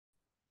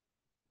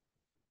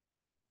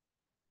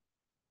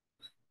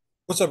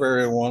What's up,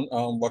 everyone?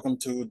 Welcome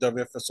to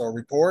WFSO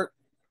Report.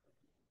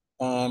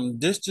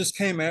 This just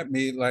came at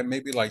me like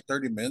maybe like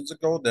 30 minutes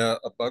ago that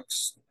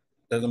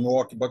the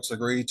Milwaukee Bucks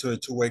agreed to a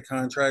two-way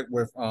contract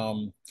with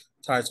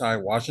Ty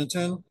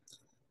Washington.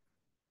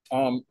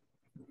 Um,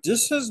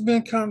 this has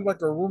been kind of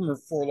like a rumor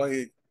for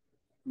like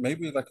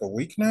maybe like a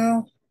week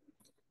now,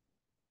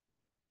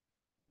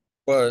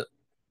 but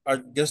I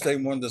guess they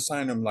wanted to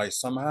sign him like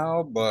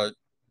somehow, but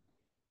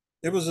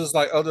it was just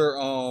like other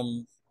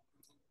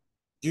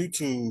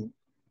YouTube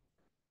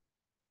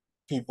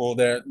people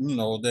that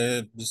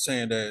they're just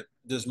saying that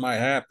this might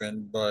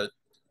happen, but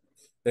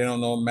they don't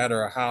know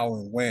matter how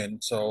and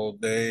when. So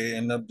they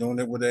end up doing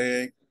it with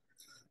a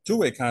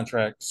two-way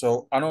contract.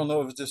 So I don't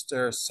know if it's just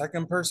their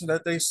second person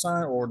that they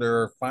sign or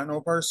their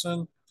final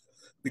person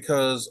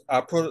because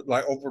I put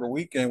like over the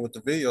weekend with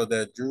the video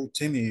that Drew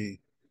Timme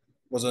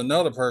was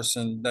another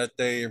person that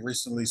they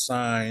recently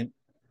signed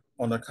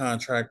on a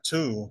contract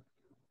too.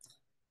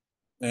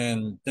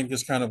 And I think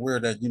it's kind of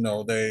weird that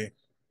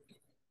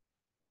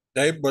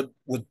they but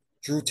with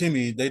Drew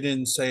Timme they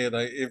didn't say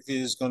like if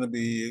he's going to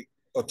be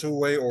a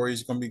two-way or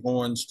he's going to be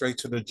going straight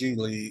to the G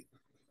League.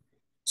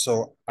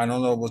 So I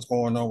don't know what's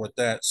going on with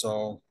that.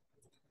 So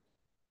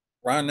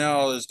right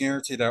now it's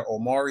guaranteed that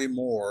Omari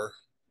Moore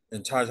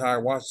and Ty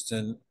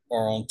Washington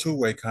are on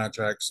two-way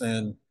contracts,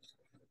 and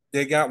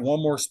they got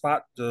one more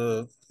spot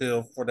to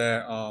fill for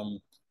that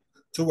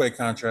two-way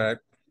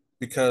contract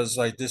because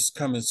like this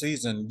coming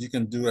season you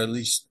can do at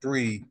least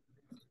three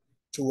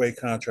two-way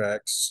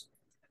contracts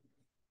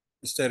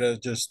instead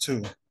of just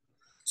two.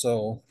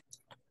 So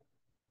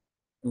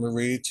I'm gonna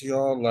read to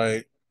y'all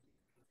like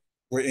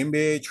where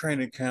NBA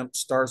training camp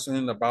starts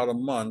in about a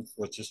month,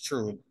 which is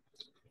true.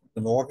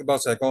 The Milwaukee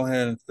Bucks had go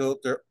ahead and filled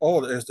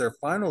there's their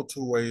final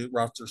two-way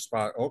roster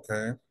spot.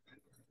 Okay,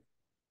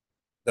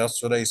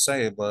 that's what they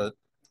say, but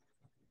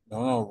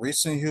no, no.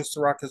 Recent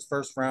Houston Rockets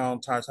first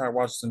round, Ty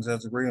Washington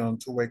has agreed on a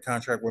two-way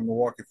contract with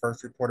Milwaukee.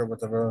 First reported with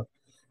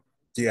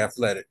the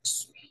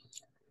Athletics.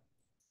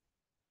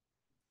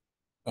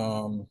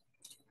 Um,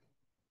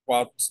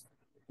 while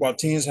while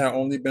teams have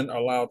only been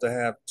allowed to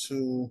have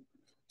two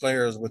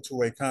players with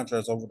two-way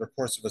contracts over the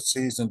course of a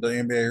season, the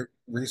NBA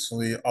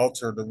recently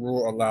altered the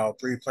rule, allowed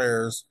three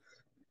players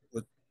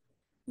with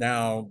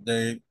now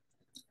they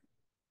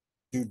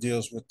do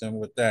deals with them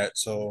with that.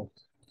 So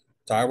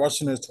Ty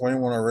Washington is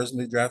 21,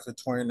 originally drafted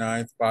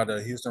 29th by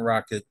the Houston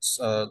Rockets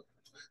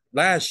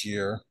last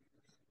year.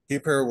 He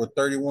appeared with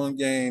 31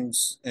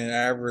 games and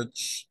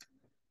averaged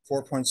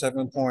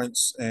 4.7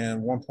 points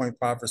and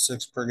 1.5 for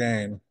six per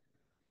game.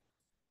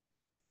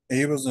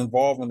 He was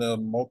involved in a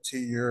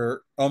multi-team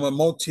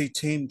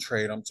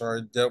trade. I'm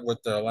sorry, dealt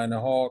with the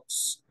Atlanta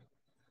Hawks.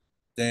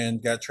 Then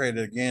got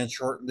traded again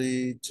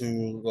shortly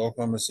to the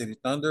Oklahoma City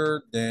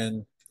Thunder.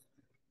 Then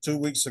 2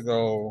 weeks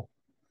ago,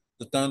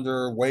 the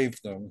Thunder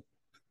waived him,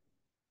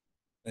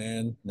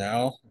 and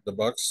now the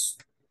Bucks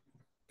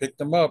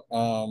picked him up.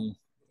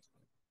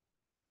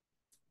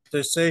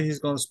 They say he's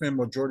going to spend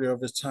majority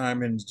of his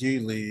time in the G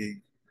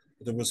League,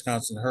 the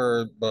Wisconsin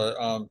Herd, but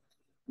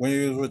when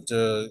he was with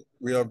the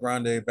Rio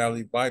Grande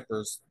Valley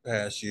Vipers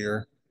past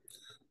year,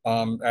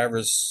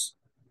 averaged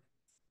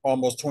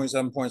almost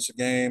 27 points a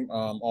game,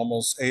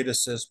 almost 8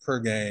 assists per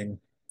game.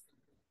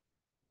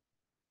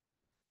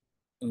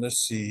 And let's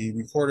see, he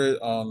recorded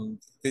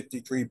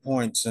 53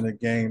 points in a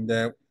game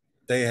that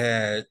they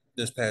had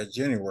this past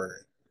January.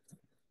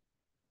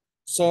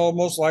 So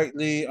most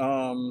likely,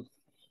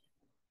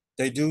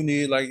 they do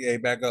need like a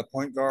backup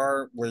point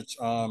guard, which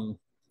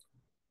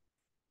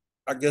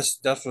I guess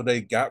that's what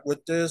they got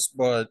with this,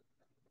 but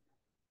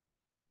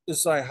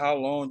it's like how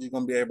long you're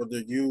gonna be able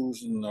to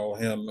use,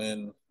 him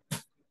in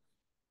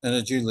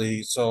the G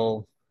League.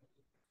 So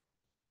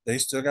they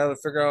still gotta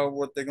figure out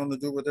what they're gonna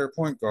do with their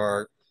point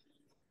guard.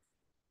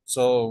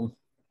 So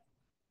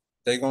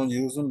they're gonna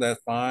use him,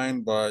 that's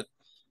fine, but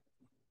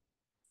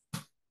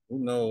who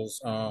knows?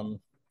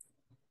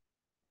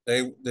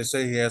 They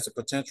say he has the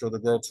potential to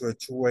grow to a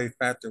two-way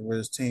factor with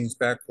his team's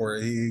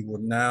backcourt. He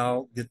will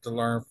now get to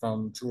learn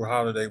from Drew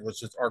Holiday,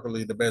 which is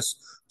arguably the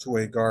best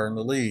two-way guard in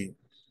the league.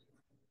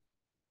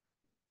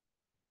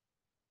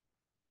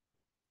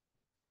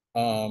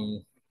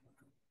 Um,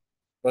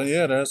 but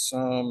yeah, that's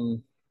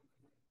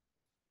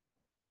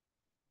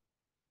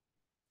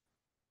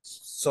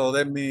so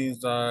that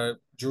means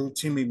Drew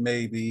Timmy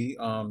maybe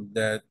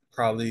that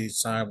probably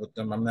signed with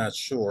them. I'm not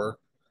sure.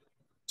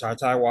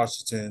 Ty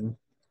Washington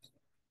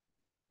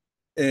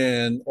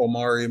and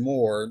Omari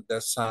Moore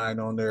that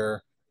signed on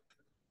their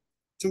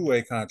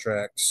two-way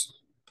contracts.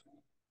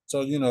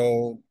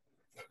 So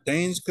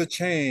things could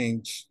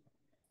change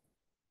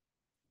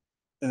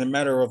in a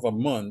matter of a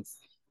month.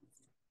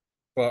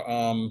 But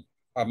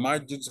I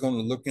might just going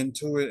to look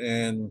into it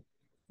and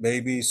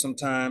maybe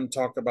sometime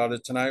talk about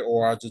it tonight,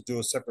 or I'll just do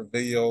a separate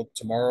video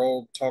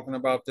tomorrow talking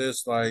about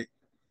this. Like,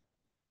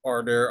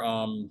 are their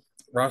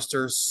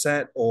rosters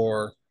set,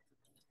 or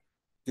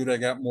do they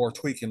got more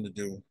tweaking to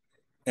do?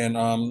 And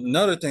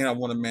another thing I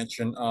want to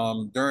mention,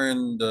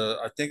 during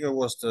I think it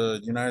was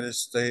the United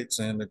States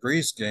and the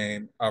Greece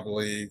game, I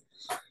believe,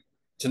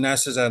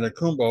 Thanasis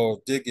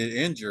Antetokounmpo did get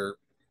injured.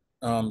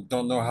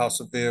 Don't know how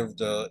severe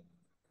the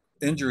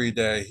injury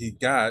that he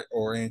got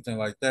or anything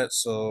like that.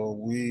 So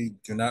we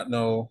do not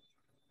know,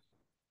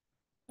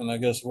 and I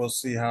guess we'll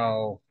see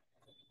how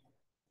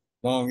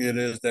long it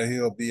is that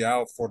he'll be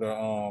out for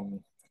the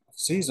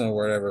season or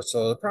whatever. So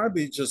it'll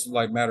probably be just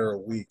like matter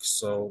of weeks.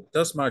 So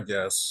that's my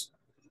guess,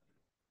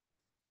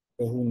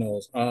 but who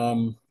knows?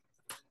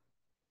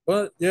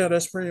 But yeah,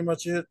 that's pretty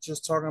much it.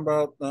 Just talking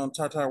about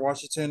Ty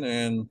Washington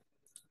and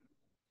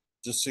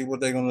just see what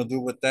they're gonna do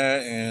with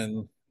that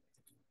and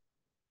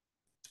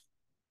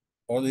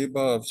all the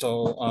above.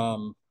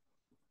 So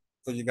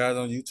for you guys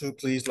on YouTube,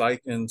 please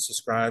like and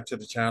subscribe to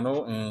the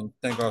channel and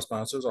thank our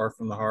sponsors, Art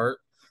from the Heart.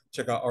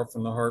 Check out Art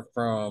from the Heart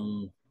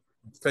from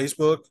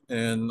Facebook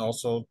and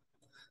also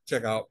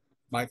check out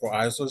Michael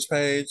Eisler's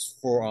page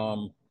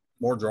for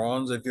more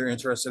drawings if you're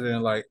interested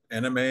in like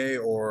anime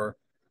or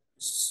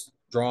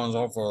drawings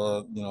off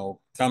of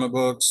comic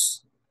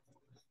books.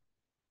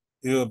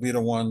 He'll be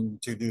the one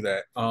to do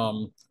that.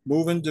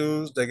 Moving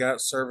dudes, they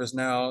got service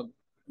now,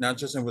 not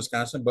just in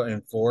Wisconsin but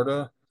in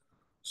Florida.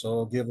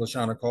 So give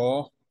LaShawn a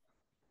call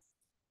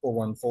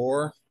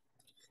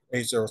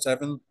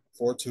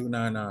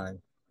 414-807-4299.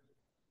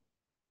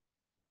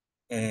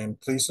 And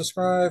please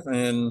subscribe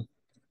and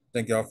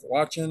thank y'all for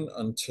watching.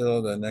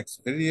 Until the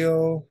next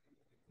video,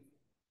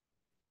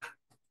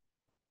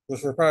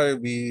 which will probably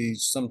be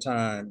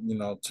sometime,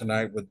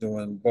 tonight. We're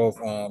doing both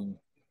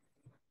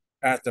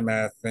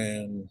Aftermath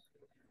and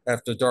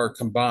After Dark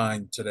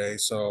combined today.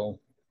 So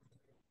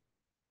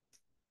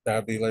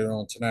that'll be later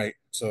on tonight.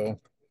 So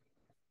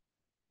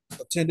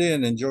attend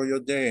in, enjoy your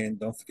day, and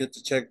don't forget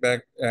to check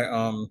back at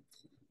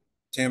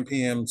 10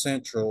 p.m.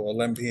 Central,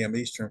 11 p.m.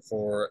 Eastern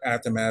for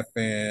Aftermath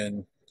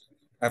and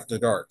After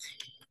Dark.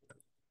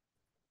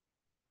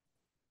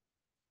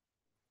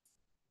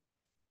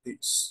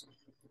 Peace.